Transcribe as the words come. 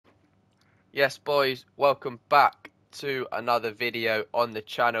Yes, boys, welcome back to another video on the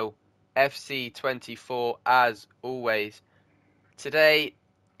channel. FC24 as always. Today,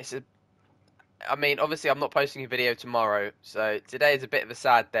 it's a, obviously I'm not posting a video tomorrow, so today is a bit of a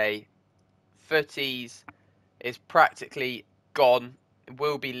sad day. Futties is practically gone.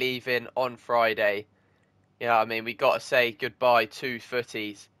 We'll be leaving on Friday. You know what I mean? We got to say goodbye to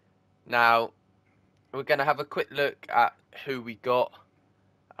Futties. Now, we're going to have a quick look at who we got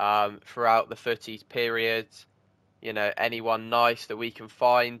throughout the Futties period. You know, anyone nice that we can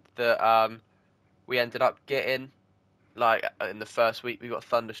find that we ended up getting. Like in the first week, we got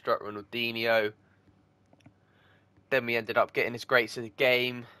Thunderstruck Ronaldinho. Then we ended up getting his greats of the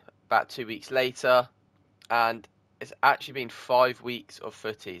game about 2 weeks later, and it's actually been 5 weeks of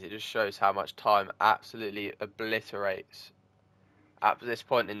Futties. It just shows how much time absolutely obliterates at this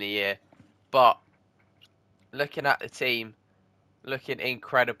point in the year. But looking at the team, looking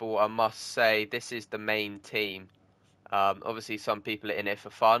incredible, I must say. This is the main team. Obviously, some people are in it for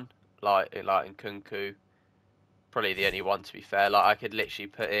fun, like in Nkunku. Probably the only one, to be fair. Like, I could literally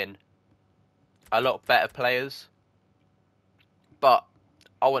put in a lot better players, but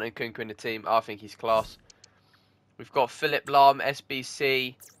I want Nkunku in the team. I think he's class. We've got Philip Lahm,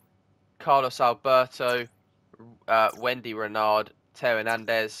 SBC, Carlos Alberto, Wendy Renard, Teo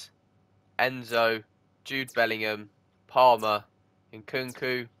Hernandez, Enzo, Jude Bellingham, Palmer,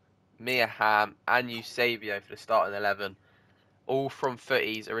 Nkunku, Mia Hamm, and Eusebio for the starting 11. All from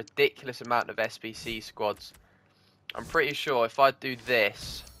Futties, a ridiculous amount of SBC squads. I'm pretty sure if I do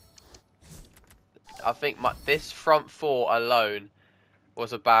this, I think this front four alone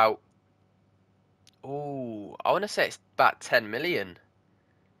was about, I want to say it's about 10 million.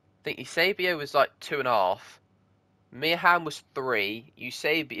 I think Eusebio was like 2.5. Mirham was 3.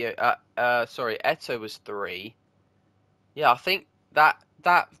 Eusebio, Eto was 3. Yeah, I think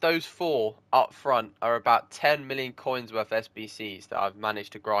those four up front are about 10 million coins worth SBCs that I've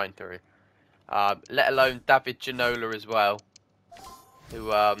managed to grind through. Let alone David Ginola as well,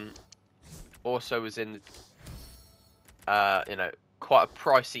 who also was in quite a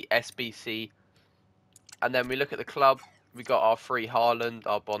pricey SBC. And then we look at the club. We got our free Haaland,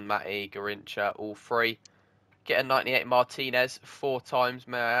 our Bonmati, Garincha, all free. Get a 98 Martinez 4 times,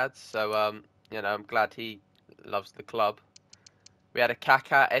 may I add. So I'm glad he loves the club. We had a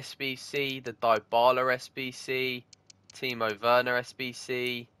Kaká SBC, the Dybala SBC, Timo Werner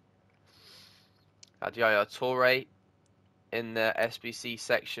SBC, had Yaya Toure in the SBC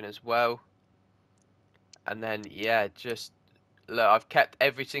section as well. And then yeah, just look, I've kept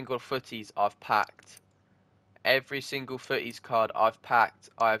every single Futties I've packed. Every single Futties card I've packed,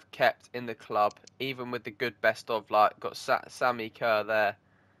 I've kept in the club, even with the good best of, like, got Sami Kerr there.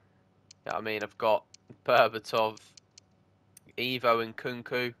 You know what I mean? I've got Berbatov, Evo and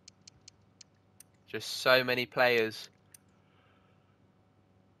Kunku. Just so many players.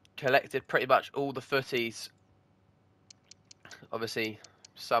 Collected pretty much all the Futties. Obviously,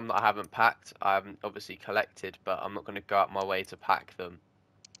 some that I haven't packed, I haven't obviously collected, but I'm not going to go out my way to pack them.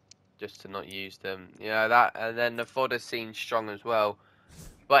 Just to not use them. You know, that, and then the fodder scene's strong as well.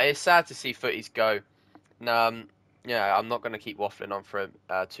 But it's sad to see Futties go. Yeah, I'm not going to keep waffling on for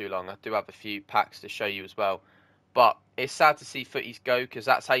too long. I do have a few packs to show you as well. But it's sad to see Futties go, because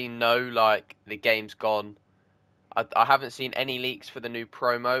that's how you know, like, the game's gone. I haven't seen any leaks for the new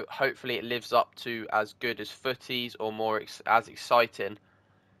promo. Hopefully it lives up to as good as Futties, or more as exciting,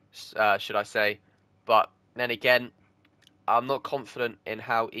 should I say. But then again, I'm not confident in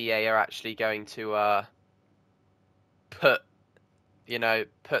how EA are actually going to put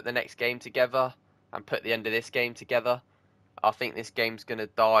the next game together and put the end of this game together. I think this game's going to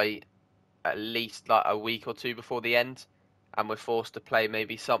die at least like a week or two before the end, and we're forced to play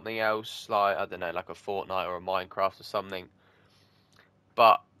maybe something else, like, I don't know, like a Fortnite or a Minecraft or something.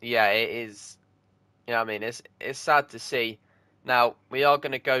 But yeah, it is, you know what I mean, it's sad to see. Now, we are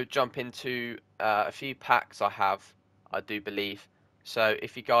going to go jump into a few packs I do believe. So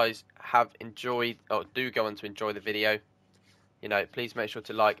if you guys have enjoyed, or do go on to enjoy the video, you know, please make sure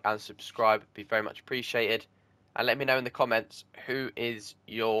to like and subscribe. It'd be very much appreciated. And let me know in the comments who is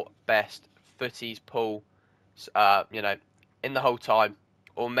your best Futties pull, in the whole time.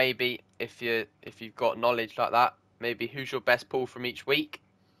 Or maybe if you've got knowledge like that, maybe who's your best pull from each week.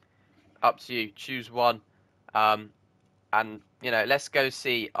 Up to you. Choose one. And let's go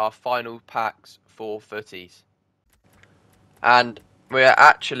see our final packs for Futties. And we're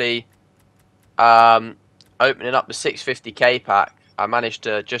actually opening up the 650k pack. I managed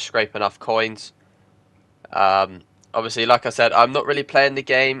to just scrape enough coins. Obviously, like I said, I'm not really playing the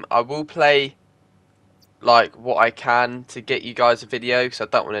game. I will play like what I can to get you guys a video, because I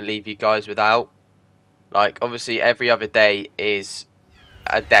don't want to leave you guys without. Like, obviously every other day is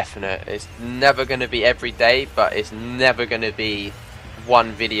a definite. It's never going to be every day, but it's never going to be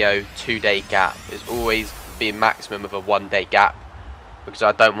one video 2-day gap. It's always be a maximum of a 1-day gap, because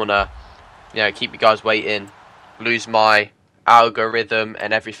I don't want to, you know, keep you guys waiting, lose my algorithm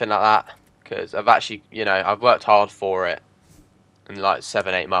and everything like that, because I've actually, you know, I've worked hard for it in like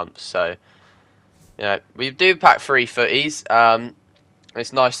 7-8 months. So, you know, we do pack 3 footies.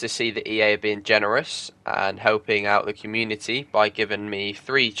 It's nice to see that EA are being generous and helping out the community by giving me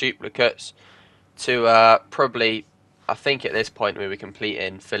 3 duplicates to probably, I think at this point we were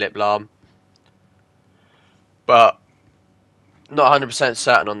completing Philip Lahm, but not 100%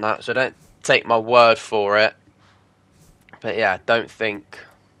 certain on that, so don't take my word for it. But yeah, don't think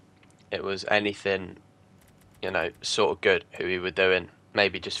it was anything, you know, sort of good who we were doing.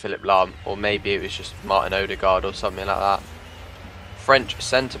 Maybe just Philip Lahm, or maybe it was just Martin Odegaard or something like that. French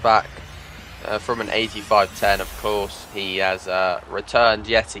centre-back from an 85-10, of course. He has returned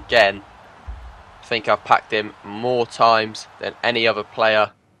yet again. I think I've packed him more times than any other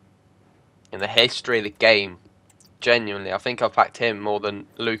player in the history of the game. Genuinely, I think I've packed him more than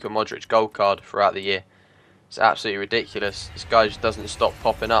Luka Modric gold card throughout the year. It's absolutely ridiculous. This guy just doesn't stop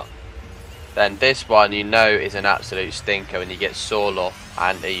popping up. Then this one, you know, is an absolute stinker when you get Sorloth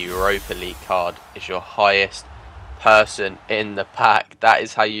and a Europa League card is your highest person in the pack. That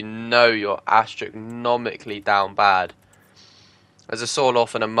is how you know you're astronomically down bad. There's a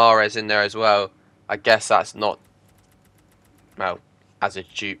Sorloth and a Mahrez in there as well. I guess that's not, well, as a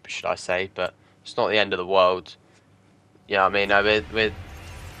dupe, should I say, but it's not the end of the world. You know what I mean? With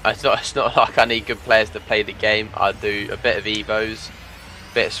it's not like I need good players to play the game. I do a bit of Evos,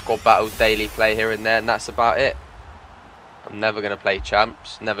 a bit of squad battles, daily play here and there, and that's about it. I'm never going to play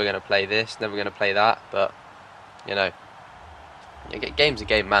champs, never going to play this, never going to play that, but, you know, game's a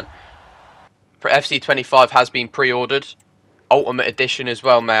game, man. FC25 has been pre-ordered. Ultimate Edition as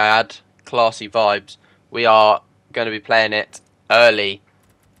well, may I add. Classy vibes. We are going to be playing it early,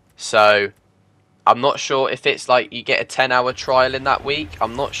 so I'm not sure if it's like you get a 10-hour trial in that week.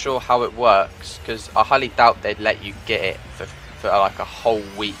 I'm not sure how it works, because I highly doubt they'd let you get it for like a whole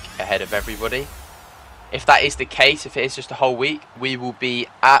week ahead of everybody. If that is the case, if it is just a whole week, we will be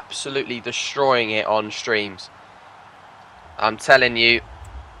absolutely destroying it on streams. I'm telling you,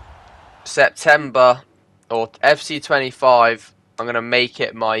 September or FC25, I'm going to make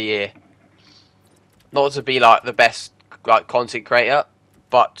it my year. Not to be like the best like content creator,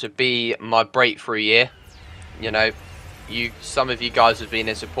 but to be my breakthrough year. You know, some of you guys have been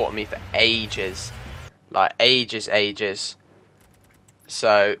there supporting me for ages, like ages.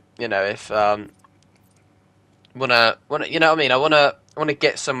 So, you know, if wanna you know what I mean, I wanna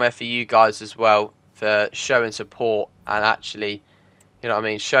get somewhere for you guys as well, for showing support and actually, you know what I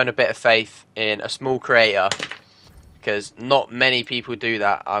mean, showing a bit of faith in a small creator, because not many people do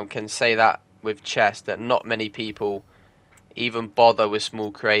that. I can say that with chest, that not many people even bother with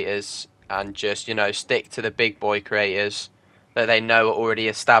small creators and just, you know, stick to the big boy creators that they know are already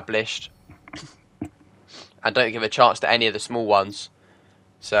established and don't give a chance to any of the small ones.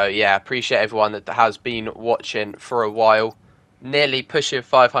 So yeah, appreciate everyone that has been watching for a while. Nearly pushing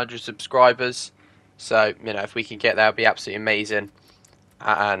 500 subscribers, so, you know, if we can get there, it'll be absolutely amazing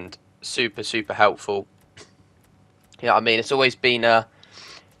and super helpful. You know what I mean, it's always been a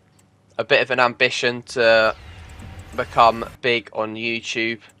bit of an ambition to become big on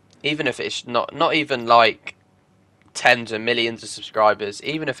YouTube, even if it's not even like tens of millions of subscribers,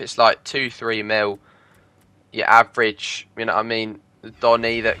 even if it's like 2-3 mil, your average, you know what I mean,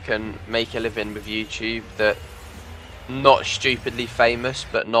 Donny that can make a living with YouTube, that not stupidly famous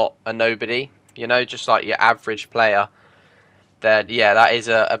but not a nobody, you know, just like your average player, then yeah, that is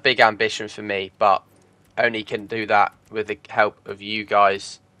a big ambition for me, but only can do that with the help of you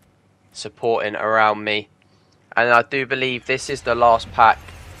guys supporting around me. And I do believe this is the last pack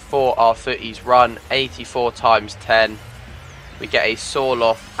for our Futties run, 84 times 10. We get a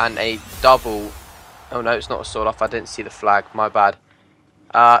Sorloth and a double. Oh no, it's not a Sorloth, I didn't see the flag, my bad.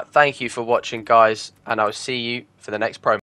 Thank you for watching, guys, and I'll see you for the next promo.